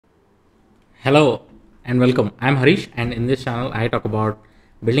Hello and welcome. I'm Harish, and in this channel I talk about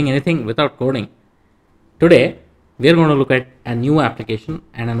building anything without coding. Today we are going to look at a new application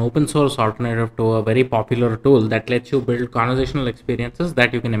and an open source alternative to a very popular tool that lets you build conversational experiences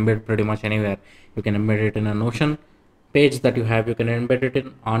that you can embed pretty much anywhere. You can embed it in a Notion page that you have. You can embed it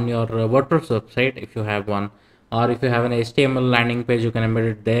in on your WordPress website if you have one, or if you have an HTML landing page you can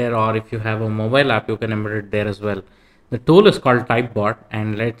embed it there, or if you have a mobile app you can embed it there as well. The tool is called Typebot,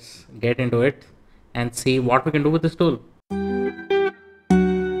 and let's get into it and see what we can do with this tool.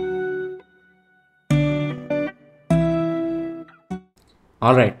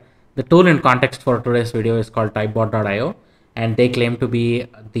 Alright, the tool in context for today's video is called Typebot.io, and they claim to be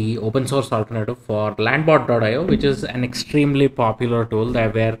the open source alternative for Landbot.io, which is an extremely popular tool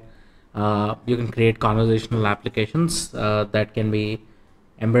that where you can create conversational applications that can be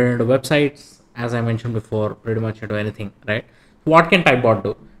embedded into websites, as I mentioned before, pretty much into anything, right? What can Typebot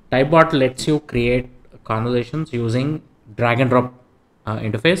do? Typebot lets you create conversations using drag and drop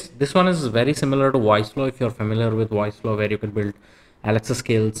interface. This one is very similar to VoiceFlow if you're familiar with VoiceFlow, where you can build Alexa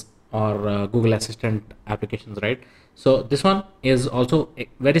skills or Google Assistant applications, right? So this one is also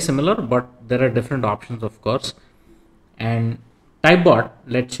very similar, but there are different options, of course. And Typebot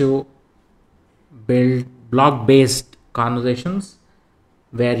lets you build block-based conversations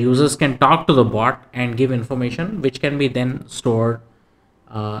where users can talk to the bot and give information, which can be then stored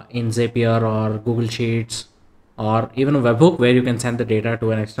in Zapier or Google Sheets, or even a webhook where you can send the data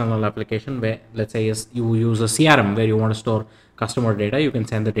to an external application where, let's say, you use a CRM where you want to store customer data, you can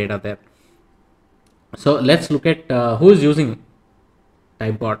send the data there. So let's look at who is using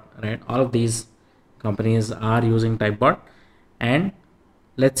Typebot, right? All of these companies are using Typebot, and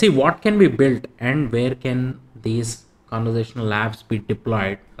let's see what can be built and where can these conversational apps be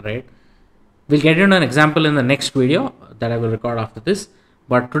deployed, right? We'll get into an example in the next video that I will record after this,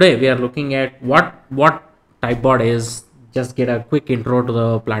 but today we are looking at what Typebot is, just get a quick intro to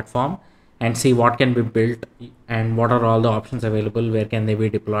the platform and see what can be built and what are all the options available, where can they be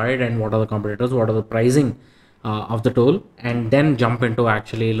deployed, and what are the competitors, what are the pricing of the tool, and then jump into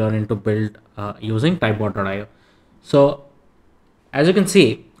actually learning to build using Typebot.io. So as you can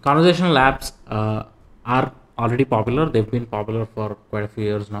see, conversational apps are already popular. They've been popular for quite a few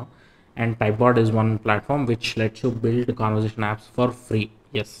years now, and Typebot is one platform which lets you build conversation apps for free.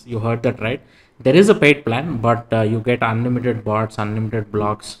 Yes, you heard that right. There is a paid plan, but you get unlimited bots, unlimited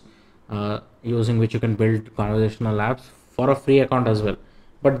blocks, using which you can build conversational apps for a free account as well.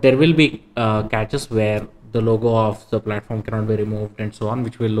 But there will be catches where the logo of the platform cannot be removed and so on,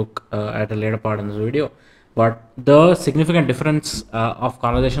 which we'll look at a later part in this video. But the significant difference of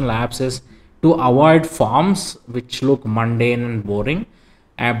conversational apps is to avoid forms which look mundane and boring,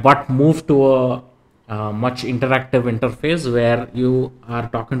 but move to a much interactive interface where you are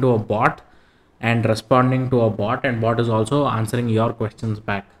talking to a bot and responding to a bot, and bot is also answering your questions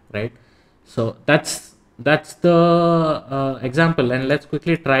back, right? So that's the example, and let's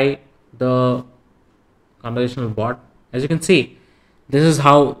quickly try the conversational bot. As you can see, this is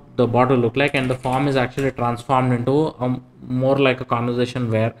how the bot will look like, and the form is actually transformed into a more like a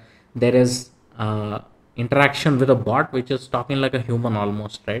conversation where there is interaction with a bot which is talking like a human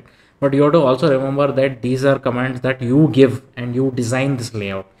almost, right? But you have to also remember that these are commands that you give and you design this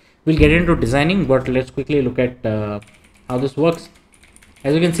layout. We'll get into designing, but let's quickly look at how this works.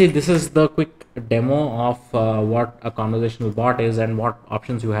 As you can see, this is the quick demo of what a conversational bot is and what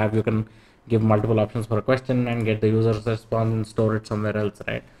options you have. You can give multiple options for a question and get the user's response and store it somewhere else,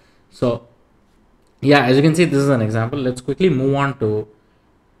 right? So yeah, as you can see, this is an example. Let's quickly move on to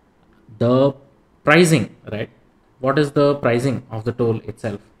the pricing, right? What is the pricing of the tool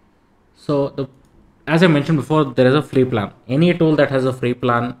itself? So as I mentioned before, there is a free plan. Any tool that has a free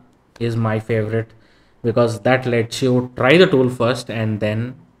plan is my favorite, because that lets you try the tool first and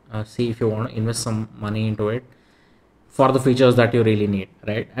then see if you want to invest some money into it for the features that you really need,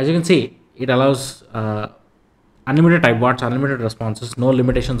 right? As you can see, it allows unlimited type bots, unlimited responses, no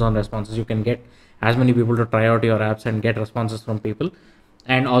limitations on responses. You can get as many people to try out your apps and get responses from people,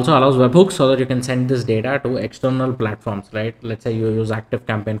 and also allows webhooks so that you can send this data to external platforms, right? Let's say you use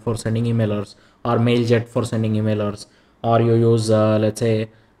ActiveCampaign for sending emailers, or MailJet for sending emailers, or you use let's say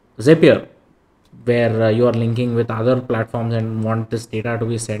Zapier, where you are linking with other platforms and want this data to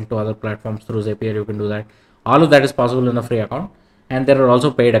be sent to other platforms through Zapier. You can do that. All of that is possible in a free account, and there are also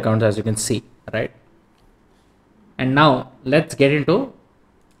paid accounts, as you can see, right? And now let's get into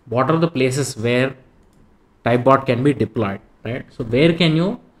what are the places where Typebot can be deployed, right? So where can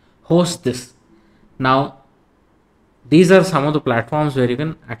you host this? Now these are some of the platforms where you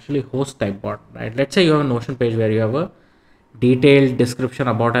can actually host Typebot, right? Let's say you have a Notion page where you have a detailed description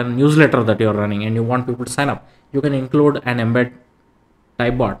about a newsletter that you're running and you want people to sign up, you can include an embed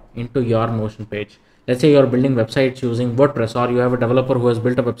Typebot into your Notion page. Let's say you're building websites using WordPress, or you have a developer who has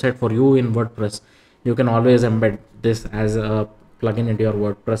built a website for you in WordPress. You can always embed this as a plugin into your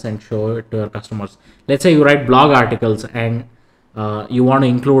WordPress and show it to your customers. Let's say you write blog articles and you want to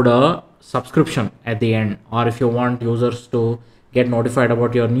include a subscription at the end, or if you want users to get notified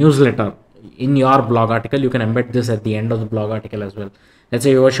about your newsletter in your blog article, you can embed this at the end of the blog article as well. Let's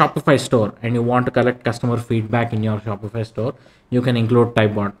say you have a Shopify store and you want to collect customer feedback in your Shopify store, you can include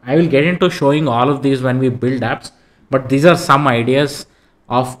Typebot. I will get into showing all of these when we build apps, but these are some ideas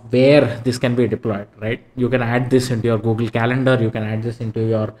of where this can be deployed, right? You can add this into your Google Calendar, you can add this into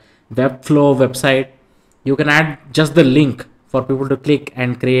your Webflow website, you can add just the link for people to click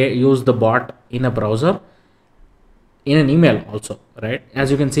and use the bot in a browser, in an email also, right?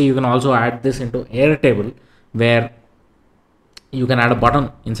 As you can see, you can also add this into Airtable, where you can add a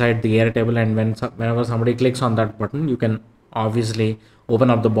button inside the Airtable, and whenever somebody clicks on that button, you can obviously open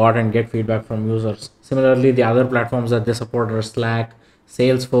up the bot and get feedback from users. Similarly, the other platforms that they support are Slack,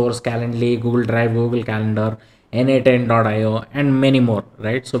 Salesforce, Calendly, Google Drive, Google Calendar, na10.io, and many more,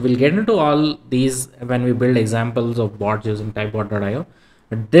 right? So we'll get into all these when we build examples of bots using typebot.io.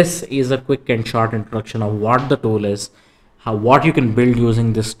 But this is a quick and short introduction of what the tool is, what you can build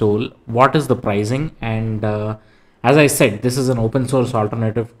using this tool, what is the pricing, and as I said, this is an open source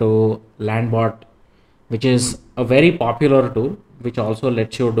alternative to Landbot, which is a very popular tool, which also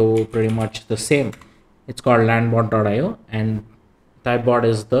lets you do pretty much the same. It's called landbot.io, and Typebot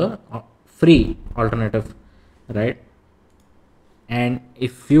is the free alternative, right? And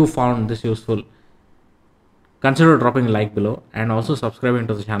if you found this useful, consider dropping a like below and also subscribing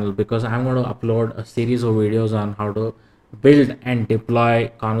to the channel, because I'm going to upload a series of videos on how to build and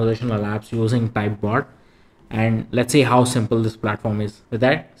deploy conversational apps using Typebot. And let's see how simple this platform is. With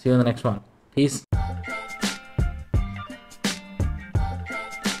that, see you in the next one. Peace.